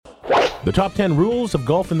The top 10 rules of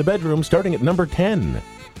golf in the bedroom, starting at number 10.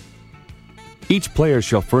 Each player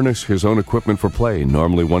shall furnish his own equipment for play,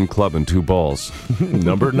 normally 1 club and 2 balls.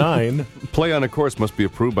 Number 9. Play on a course must be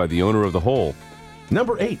approved by the owner of the hole.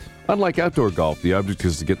 Number 8. Unlike outdoor golf, the object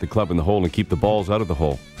is to get the club in the hole and keep the balls out of the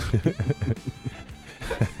hole.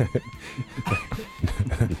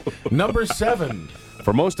 Number 7.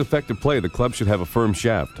 For most effective play, the club should have a firm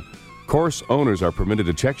shaft. Course owners are permitted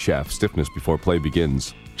to check shaft stiffness before play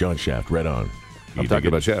begins. John Shaft, right on. I'm talking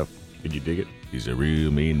about shaft. Did you dig it? He's a real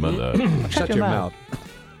mean mother. Shut your mouth.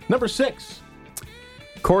 Number 6.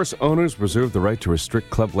 Course owners reserve the right to restrict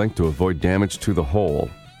club length to avoid damage to the hole.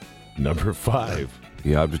 Number 5.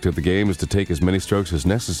 The object of the game is to take as many strokes as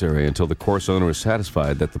necessary until the course owner is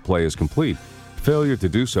satisfied that the play is complete. Failure to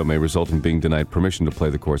do so may result in being denied permission to play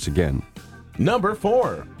the course again. Number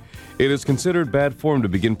 4. It is considered bad form to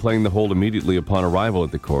begin playing the hole immediately upon arrival at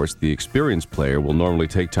the course. The experienced player will normally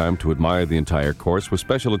take time to admire the entire course with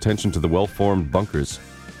special attention to the well-formed bunkers.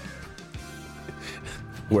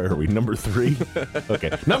 Where are we? Number 3?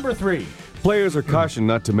 Okay. Number 3. Players are cautioned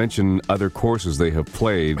not to mention other courses they have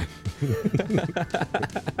played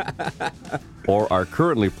or are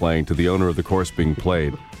currently playing to the owner of the course being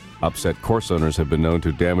played. Upset course owners have been known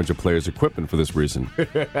to damage a player's equipment for this reason.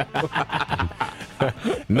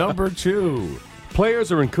 Number 2.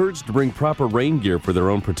 Players are encouraged to bring proper rain gear for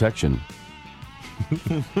their own protection.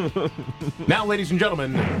 Now, ladies and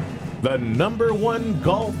gentlemen, the number 1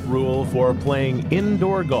 golf rule for playing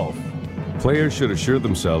indoor golf. Players should assure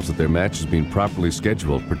themselves that their match is being properly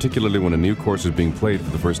scheduled, particularly when a new course is being played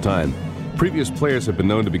for the first time. Previous players have been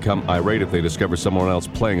known to become irate if they discover someone else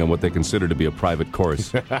playing on what they consider to be a private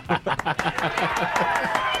course.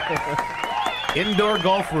 Indoor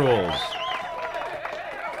golf rules.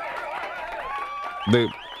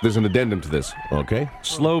 There's an addendum to this. Okay.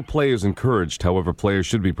 Slow play is encouraged. However, players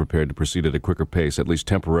should be prepared to proceed at a quicker pace, at least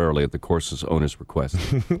temporarily at the course's owner's request.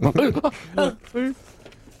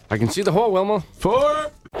 I can see the hole, Wilma.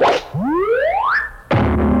 4.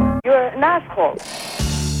 You're an asshole.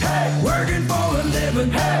 Hey, working for a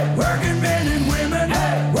living. Hey, working men and women.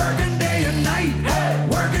 Hey, working day and night. Hey,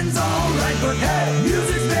 working's all right, but hey,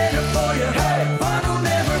 music's